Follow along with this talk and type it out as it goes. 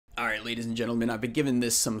Alright, ladies and gentlemen, I've been giving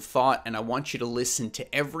this some thought, and I want you to listen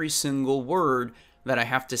to every single word that I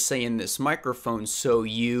have to say in this microphone so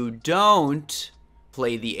you don't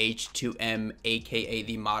play the H2M, aka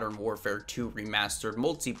the Modern Warfare 2 Remastered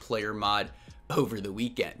multiplayer mod over the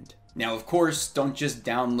weekend. Now, of course, don't just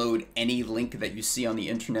download any link that you see on the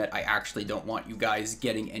internet. I actually don't want you guys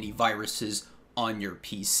getting any viruses on your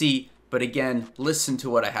PC. But again, listen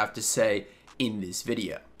to what I have to say in this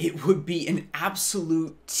video. It would be an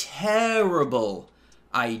absolute terrible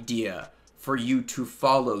idea for you to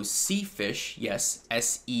follow Seafish, yes,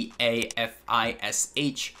 S-E-A-F-I-S-H,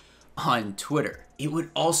 on Twitter. It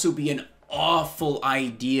would also be an awful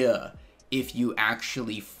idea if you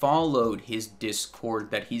actually followed his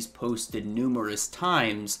Discord that he's posted numerous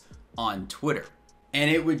times on Twitter.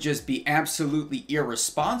 And it would just be absolutely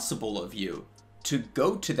irresponsible of you to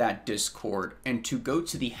go to that Discord and to go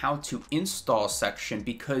to the how to install section,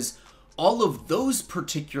 because all of those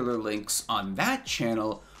particular links on that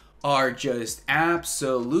channel are just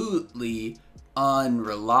absolutely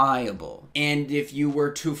unreliable. And if you were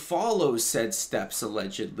to follow said steps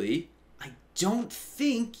allegedly, I don't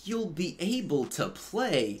think you'll be able to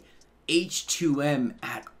play H2M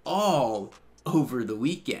at all over the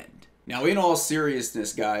weekend. Now, in all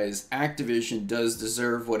seriousness, guys, Activision does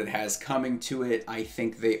deserve what it has coming to it. I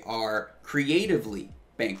think they are creatively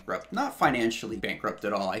bankrupt, not financially bankrupt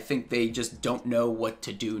at all. I think they just don't know what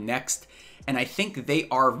to do next. And I think they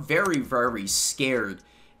are very, very scared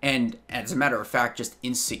and, as a matter of fact, just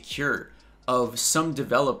insecure of some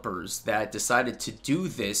developers that decided to do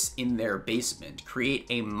this in their basement, create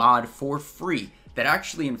a mod for free that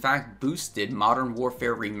actually, in fact, boosted Modern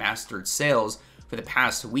Warfare Remastered sales for the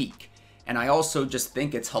past week. And I also just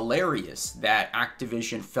think it's hilarious that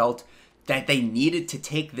Activision felt that they needed to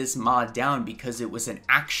take this mod down because it was an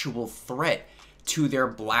actual threat to their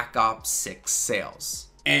Black Ops 6 sales.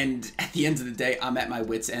 And at the end of the day, I'm at my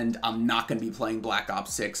wit's end. I'm not going to be playing Black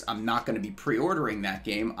Ops 6. I'm not going to be pre-ordering that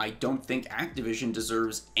game. I don't think Activision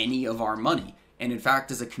deserves any of our money. And in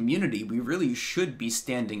fact, as a community, we really should be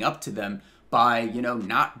standing up to them by, you know,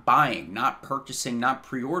 not buying, not purchasing, not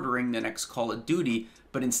pre-ordering the next Call of Duty,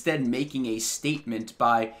 but instead making a statement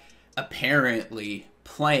by apparently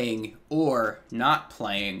playing or not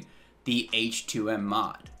playing the H2M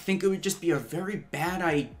mod. I think it would just be a very bad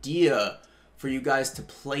idea for you guys to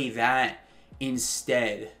play that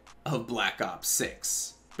instead of Black Ops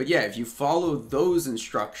 6. But yeah, if you follow those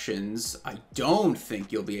instructions, I don't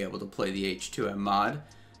think you'll be able to play the H2M mod,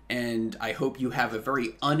 and I hope you have a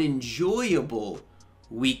very unenjoyable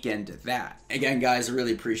weekend at that. Again, guys, I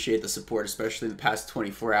really appreciate the support, especially in the past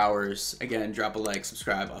 24 hours. Again, drop a like,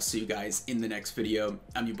 subscribe. I'll see you guys in the next video.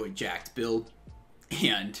 I'm your boy Jacked Bill,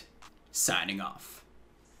 and signing off.